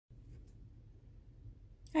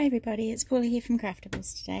Hi everybody, it's Paula here from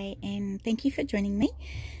Craftables today, and thank you for joining me.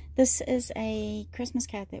 This is a Christmas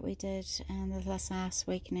card that we did this last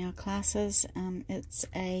week in our classes.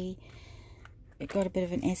 It got a bit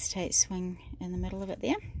of an acetate swing in the middle of it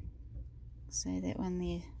there, so that one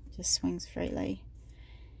there just swings freely,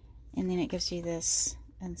 and then it gives you this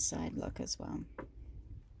inside look as well,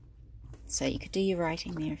 so you could do your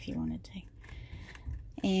writing there if you wanted to.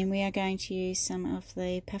 And we are going to use some of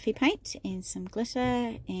the puffy paint and some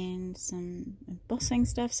glitter and some embossing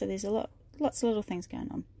stuff, so there's lots of little things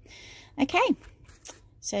going on. Okay,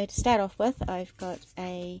 so to start off with, I've got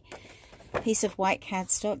a piece of white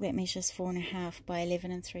cardstock that measures 4.5 by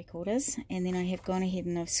 11 3/4, and then I have gone ahead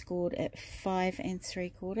and I've scored at 5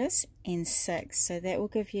 3/4 and 6, so that will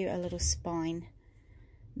give you a little spine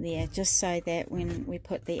there, just so that when we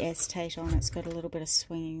put the acetate on, it's got a little bit of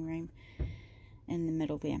swinging room in the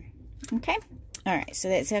middle there. Okay, alright, so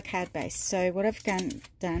that's our card base. So what I've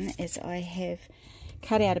done is I have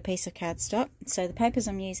cut out a piece of cardstock. So the papers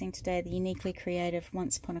I'm using today are the Uniquely Creative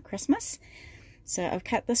Once Upon a Christmas. So I've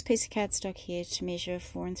cut this piece of cardstock here to measure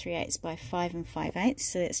 4 3/8 by 5 5/8,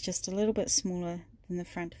 so it's just a little bit smaller than the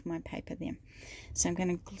front of my paper there. So I'm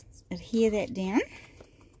going to adhere that down.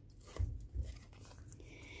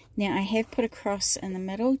 Now I have put a cross in the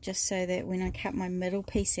middle just so that when I cut my middle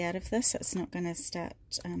piece out of this, it's not going to start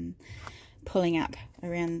pulling up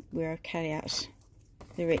around where I've cut out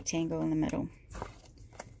the rectangle in the middle.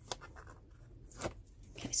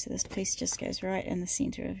 Okay, so this piece just goes right in the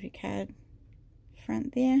center of your card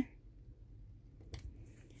front there.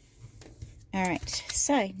 Alright,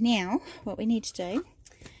 so now what we need to do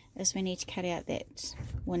is we need to cut out that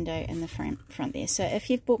window in the front there. So if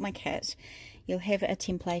you've bought my kit, you'll have a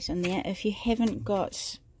template in there. If you haven't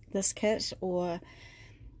got this kit, or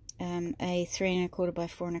a 3 1/4 by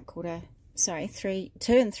 4 1/4, sorry,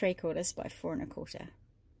 2 3/4 by 4 1/4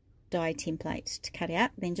 die template to cut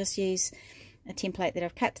out, then just use a template that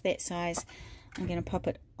I've cut to that size. I'm going to pop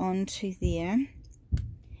it onto there,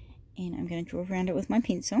 and I'm going to draw around it with my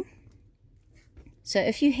pencil. So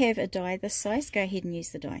if you have a die this size, go ahead and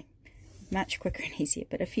use the die. Much quicker and easier,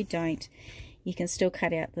 but if you don't, you can still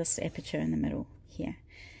cut out this aperture in the middle here.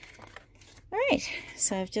 Alright,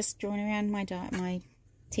 so I've just drawn around my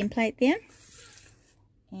template there,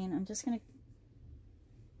 and I'm just going to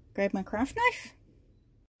grab my craft knife,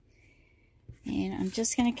 and I'm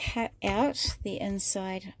just going to cut out the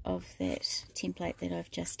inside of that template that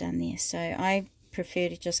I've just done there. So I prefer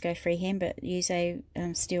to just go freehand, but use a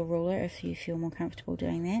steel ruler if you feel more comfortable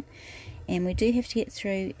doing that. And we do have to get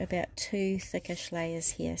through about 2 thickish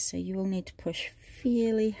layers here, so you will need to push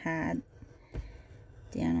fairly hard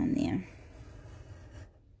down on there.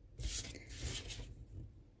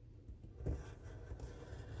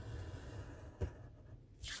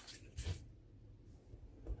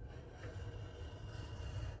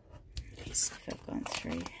 Okay, so if I've gone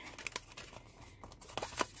through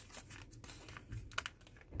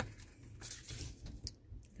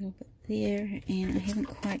a little bit there, and I haven't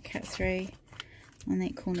quite cut through on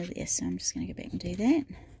that corner there, so I'm just going to go back and do that.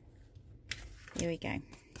 There we go.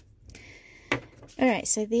 Alright,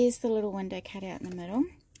 so there's the little window cut out in the middle,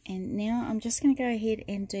 and now I'm just going to go ahead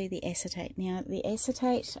and do the acetate. Now the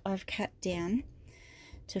acetate I've cut down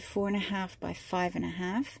to 4.5 by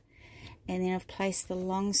 5.5, and then I've placed the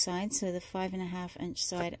long side, so the 5.5 inch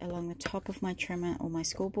side, along the top of my trimmer or my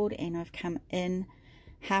scoreboard, and I've come in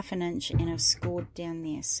 1/2 inch and I've scored down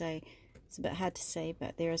there. So it's a bit hard to see,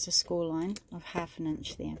 but there is a score line of 1/2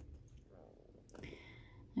 inch there.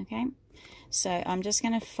 Okay, so I'm just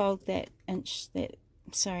going to fold that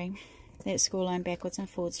score line backwards and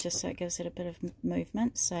forwards, just so it gives it a bit of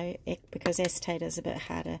movement. So because acetate is a bit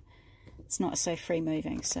harder, it's not so free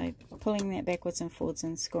moving, so pulling that backwards and forwards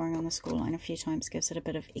and scoring on the score line a few times gives it a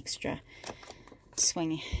bit of extra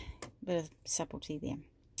swing, a bit of subtlety there.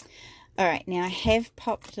 Alright, now I have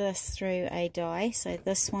popped this through a die, so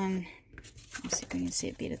this one, let's see if we can see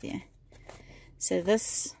it better there. So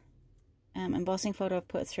this embossing folder I've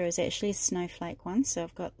put through is actually a snowflake one, so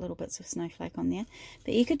I've got little bits of snowflake on there,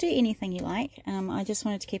 but you could do anything you like. I just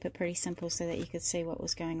wanted to keep it pretty simple so that you could see what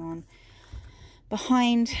was going on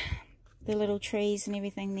behind the little trees and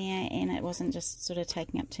everything there, and it wasn't just sort of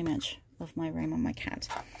taking up too much of my room on my card.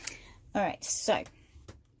 Alright, so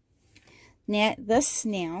now this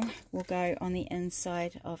will go on the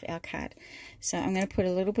inside of our card. So I'm going to put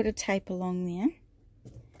a little bit of tape along there,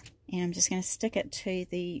 and I'm just going to stick it to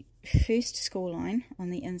the first score line on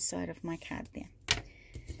the inside of my card there.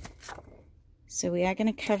 So we are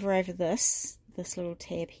going to cover over this little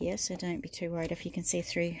tab here, so don't be too worried if you can see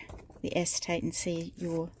through the acetate and see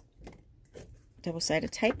your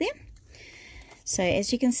double-sided tape there. So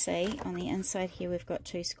as you can see on the inside here, we've got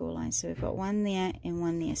two score lines. So we've got one there and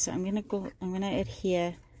one there. So I'm going to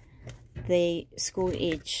adhere the scored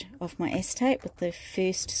edge of my acetate with the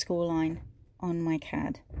first score line on my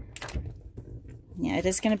card. Now it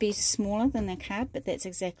is going to be smaller than the card, but that's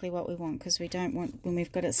exactly what we want, because we don't want, when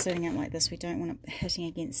we've got it sitting up like this, we don't want it hitting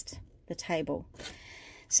against the table.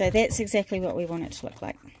 So that's exactly what we want it to look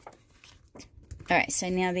like. Alright, so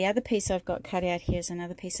now the other piece I've got cut out here is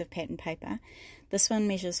another piece of pattern paper. This one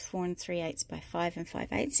measures 4 3/8 by 5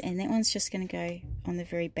 5/8, and that one's just going to go on the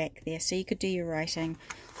very back there. So you could do your writing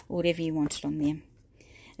or whatever you wanted on there.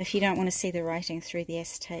 If you don't want to see the writing through the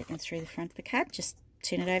acetate and through the front of the card, just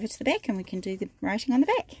turn it over to the back and we can do the writing on the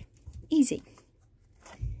back. Easy.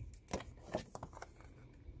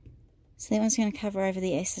 So that one's going to cover over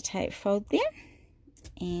the acetate fold there,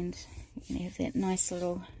 and we're going to have that nice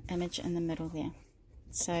little image in the middle there.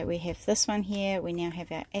 So we have this one here, we now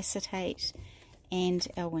have our acetate and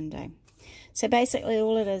our window. So basically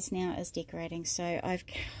all it is now is decorating. So I've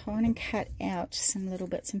kind of cut out some little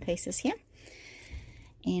bits and pieces here,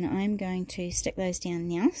 and I'm going to stick those down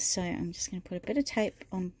now. So I'm just going to put a bit of tape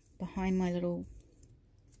on behind my little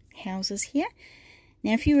houses here.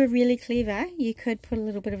 Now if you were really clever, you could put a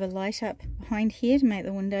little bit of a light up behind here to make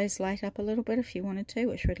the windows light up a little bit if you wanted to,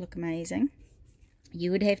 which would look amazing.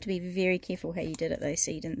 You would have to be very careful how you did it though,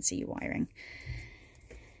 so you didn't see your wiring.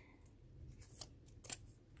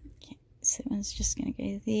 Okay, so that one's just going to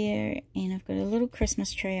go there, and I've got a little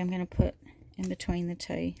Christmas tree I'm going to put in between the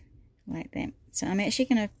two, like that. So I'm actually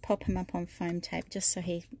going to pop him up on foam tape just so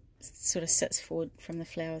he sort of sits forward from the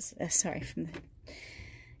flowers, from the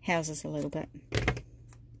houses a little bit.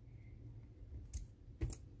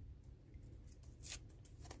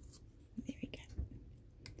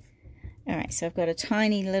 Alright, so I've got a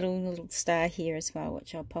tiny little star here as well,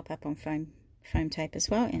 which I'll pop up on foam tape as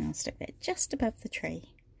well, and I'll stick that just above the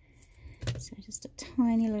tree. So just a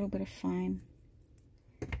tiny little bit of foam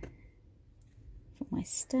for my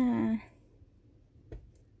star.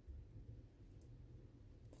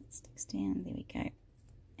 That sticks down, there we go.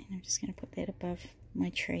 And I'm just going to put that above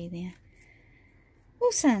my tree there.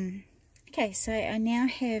 Awesome! Okay, so I now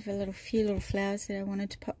have a few little flowers that I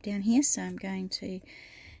wanted to pop down here, so I'm going to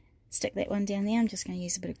stick that one down there. I'm just going to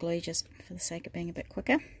use a bit of glue just for the sake of being a bit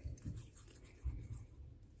quicker.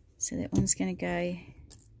 So that one's going to go,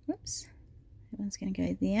 whoops, that one's going to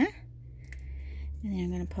go there. And then I'm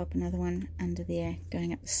going to pop another one under there,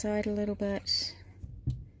 going up the side a little bit.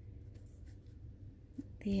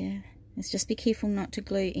 There. Let's just be careful not to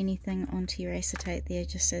glue anything onto your acetate there,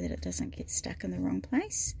 just so that it doesn't get stuck in the wrong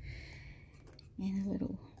place. And a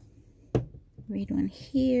little red one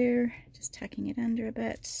here, just tucking it under a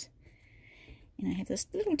bit. And I have this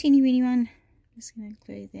little teeny weeny one. I'm just going to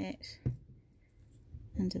glue that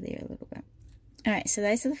under there a little bit. Alright, so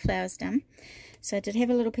those are the flowers done. So I did have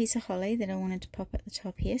a little piece of holly that I wanted to pop at the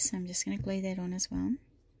top here, so I'm just going to glue that on as well.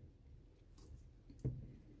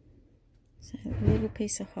 So a little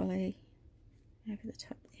piece of holly over the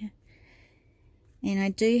top there. And I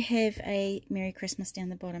do have a Merry Christmas down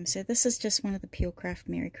the bottom. So this is just one of the Pure Craft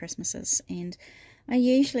Merry Christmases. And I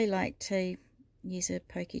usually like to use a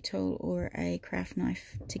pokey tool or a craft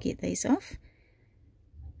knife to get these off,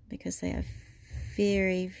 because they are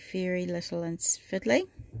very, very little and fiddly.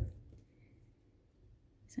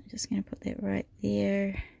 So I'm just going to put that right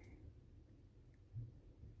there.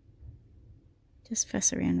 Just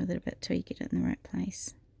fuss around with it a bit till you get it in the right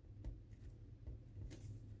place.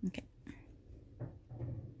 Okay.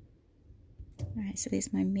 Alright, so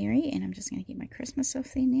there's my Merry, and I'm just going to get my Christmas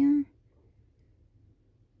off there now.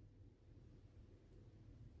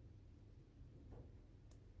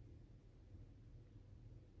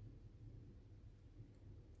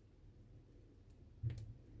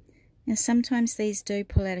 Now sometimes these do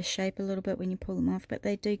pull out of shape a little bit when you pull them off, but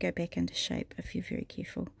they do go back into shape if you're very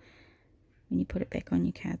careful when you put it back on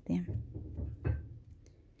your card there.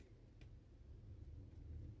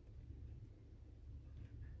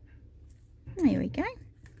 There we go.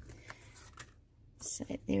 So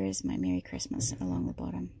there is my Merry Christmas along the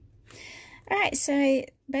bottom. Alright, so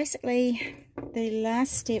basically the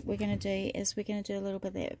last step we're going to do is we're going to do a little bit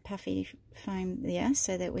of that puffy foam there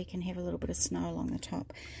so that we can have a little bit of snow along the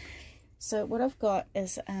top. So what I've got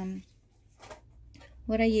is,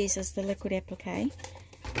 what I use is the liquid applique,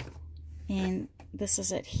 and this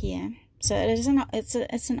is it here. So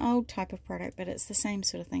it's an old type of product, but it's the same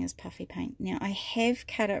sort of thing as puffy paint. Now I have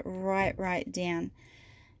cut it right down.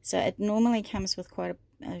 So it normally comes with quite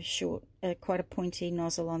a pointy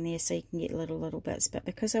nozzle on there, so you can get little bits. But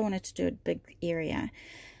because I wanted to do a big area,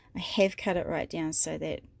 I have cut it right down so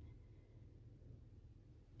that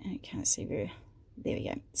I can't see very There we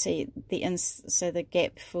go. See, so the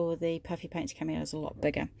gap for the puffy paint to come out is a lot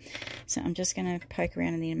bigger. So I'm just going to poke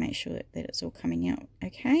around in there and make sure that it's all coming out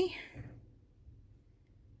okay.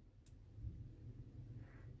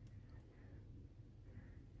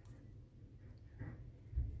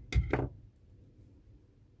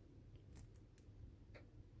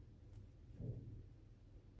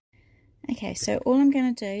 Okay, so all I'm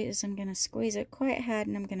going to do is I'm going to squeeze it quite hard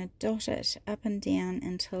and I'm going to dot it up and down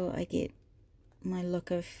until I get my look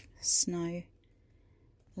of snow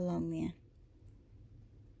along there.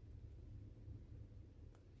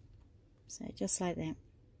 So just like that.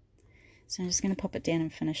 So I'm just going to pop it down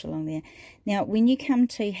and finish along there. Now when you come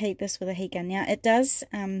to heat this with a heat gun, now it does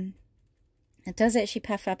actually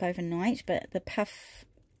puff up overnight, but the puff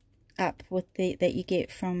up with that you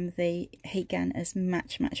get from the heat gun is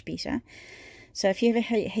much better. So if you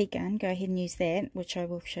have a heat gun, go ahead and use that, which I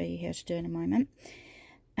will show you how to do in a moment.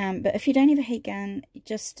 But if you don't have a heat gun,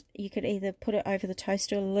 you could either put it over the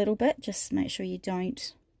toaster a little bit, just make sure you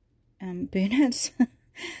don't burn it,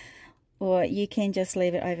 or you can just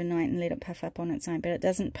leave it overnight and let it puff up on its own. But it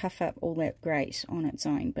doesn't puff up all that great on its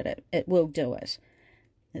own, but it will do it.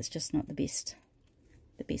 It's just not the best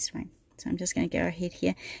way. So I'm just going to go ahead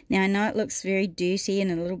here. Now I know it looks very dirty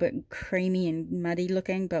and a little bit creamy and muddy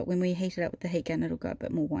looking, but when we heat it up with the heat gun, it'll go a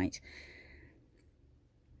bit more white.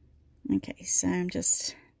 Okay, so I'm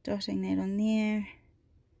just dotting that on there.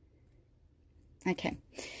 Okay,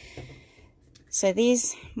 so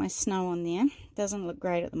there's my snow on there. Doesn't look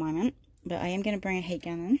great at the moment, but I am going to bring a heat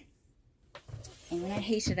gun in. And when I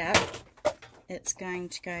heat it up, it's going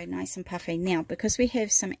to go nice and puffy. Now, because we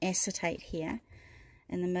have some acetate here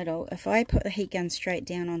in the middle, if I put the heat gun straight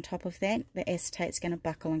down on top of that, the acetate's going to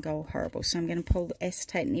buckle and go all horrible. So I'm going to pull the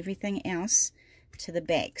acetate and everything else to the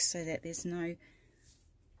back so that there's no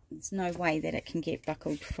way that it can get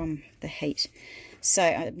buckled from the heat. So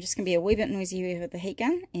I'm just going to be a wee bit noisy with the heat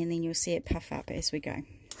gun, and then you'll see it puff up as we go.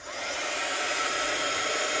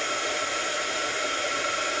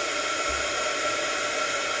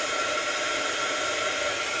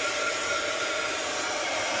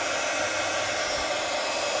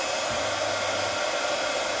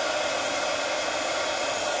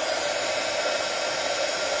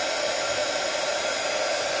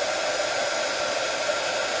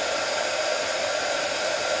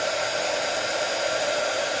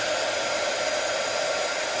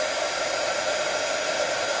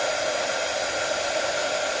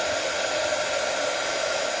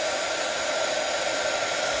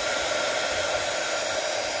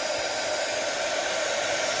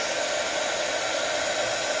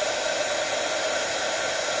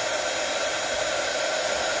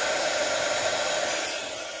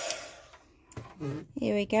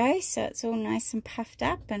 There we go, so it's all nice and puffed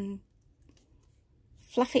up and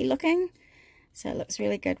fluffy looking, so it looks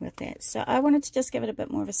really good with that. So I wanted to just give it a bit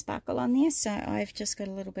more of a sparkle on there, so I've just got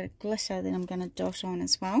a little bit of glitter that I'm going to dot on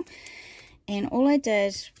as well. And all I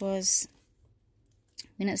did was,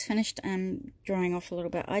 when it's finished drying off a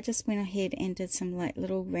little bit, I just went ahead and did some like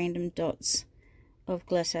little random dots of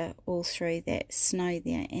glitter all through that snow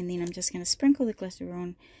there, and then I'm just going to sprinkle the glitter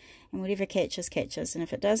on, and whatever catches, catches. And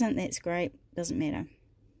if it doesn't, that's great. Doesn't matter.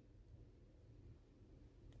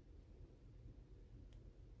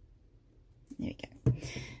 There we go.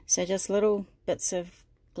 So just little bits of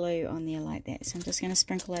glue on there like that. So I'm just going to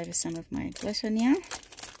sprinkle over some of my glitter now.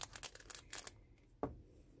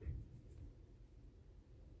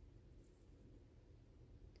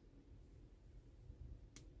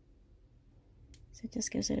 So it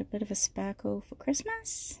just gives it a bit of a sparkle for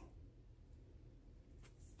Christmas.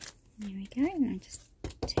 There we go, and I just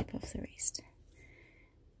tap off the rest.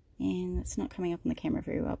 And it's not coming up on the camera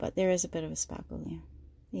very well, but there is a bit of a sparkle there.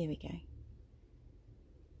 There we go.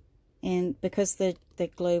 And because the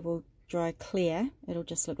glue will dry clear, it'll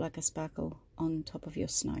just look like a sparkle on top of your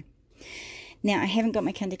snow. Now, I haven't got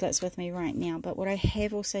my Kindy Glitz with me right now, but what I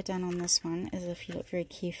have also done on this one is, if you look very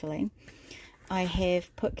carefully, I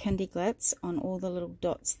have put Kindy Glitz on all the little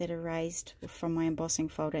dots that are raised from my embossing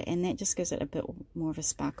folder, and that just gives it a bit more of a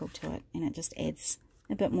sparkle to it, and it just adds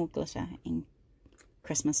a bit more glitter and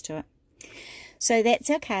Christmas to it. So that's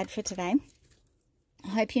our card for today. I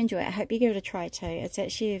hope you enjoy it. I hope you give it a try too. It's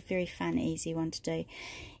actually a very fun, easy one to do.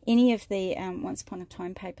 Any of the Once Upon a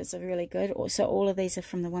Time papers are really good. So all of these are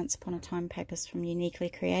from the Once Upon a Time papers from Uniquely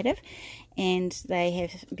Creative, and they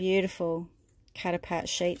have beautiful cut apart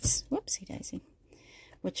sheets. Whoopsie daisy.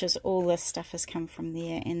 Which is all this stuff has come from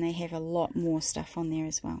there, and they have a lot more stuff on there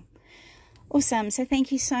as well. Awesome. So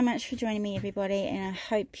thank you so much for joining me, everybody, and I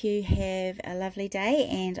hope you have a lovely day.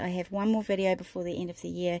 And I have one more video before the end of the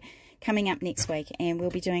year coming up next week, and we'll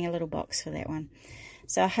be doing a little box for that one.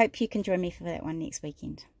 So I hope you can join me for that one next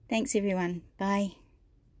weekend. Thanks everyone. Bye.